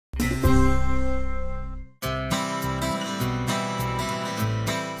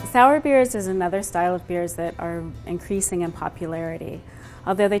Sour beers is another style of beers that are increasing in popularity,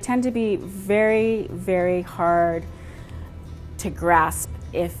 although they tend to be very, very hard to grasp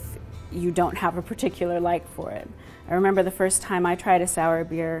if you don't have a particular like for it. I remember the first time I tried a sour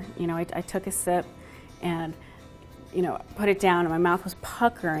beer, I took a sip and, put it down and my mouth was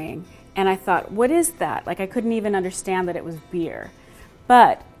puckering, and I thought, what is that? Like, I couldn't even understand that it was beer.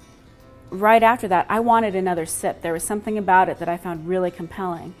 But right after that, I wanted another sip. There was something about it that I found really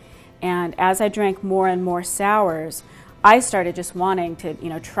compelling. And as I drank more and more sours, I started just wanting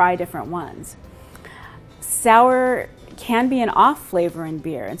to, try different ones. Sour can be an off flavor in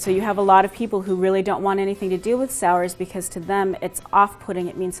beer, and so you have a lot of people who really don't want anything to do with sours because to them it's off-putting.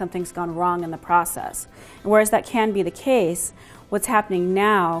 It means something's gone wrong in the process. And whereas that can be the case, what's happening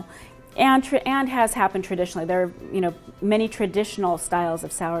now and has happened traditionally, there are many traditional styles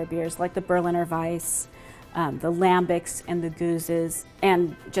of sour beers like the Berliner Weisse, the Lambics, and the Gueuzes.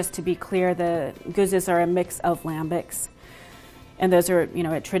 And just to be clear, the Gueuzes are a mix of Lambics. And those are,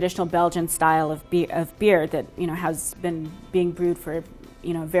 a traditional Belgian style of beer that, has been being brewed for,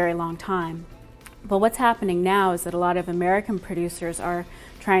 a very long time. But what's happening now is that a lot of American producers are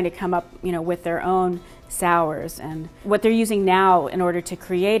trying to come up, with their own sours. And what they're using now in order to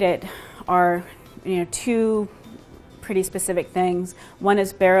create it are, two pretty specific things. One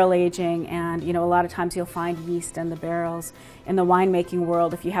is barrel aging, and a lot of times you'll find yeast in the barrels. In the winemaking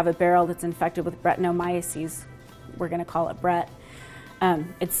world, if you have a barrel that's infected with Brettanomyces, we're going to call it Brett.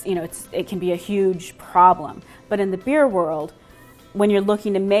 It can be a huge problem. But in the beer world, when you're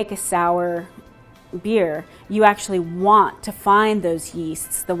looking to make a sour beer, you actually want to find those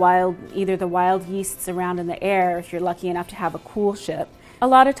yeasts, either the wild yeasts around in the air, if you're lucky enough to have a cool ship. A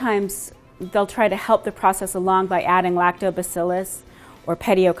lot of times they'll try to help the process along by adding lactobacillus or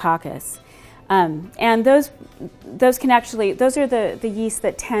pediococcus. And those are the yeasts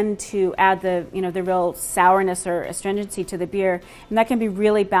that tend to add the real sourness or astringency to the beer, and that can be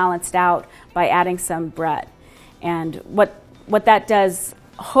really balanced out by adding some Brett. And what that does,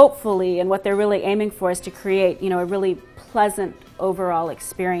 hopefully, and what they're really aiming for is to create a really pleasant overall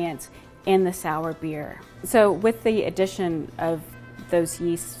experience in the sour beer. So with the addition of those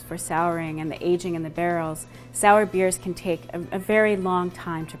yeasts for souring and the aging in the barrels, sour beers can take a very long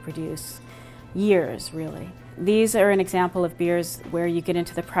time to produce. Years, really. These are an example of beers where you get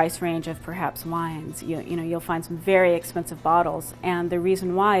into the price range of perhaps wines. You'll find some very expensive bottles, and the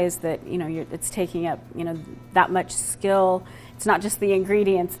reason why is that it's taking up that much skill. It's not just the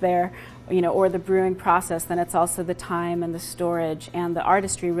ingredients there, or the brewing process. Then it's also the time and the storage and the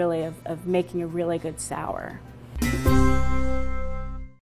artistry, really, of making a really good sour.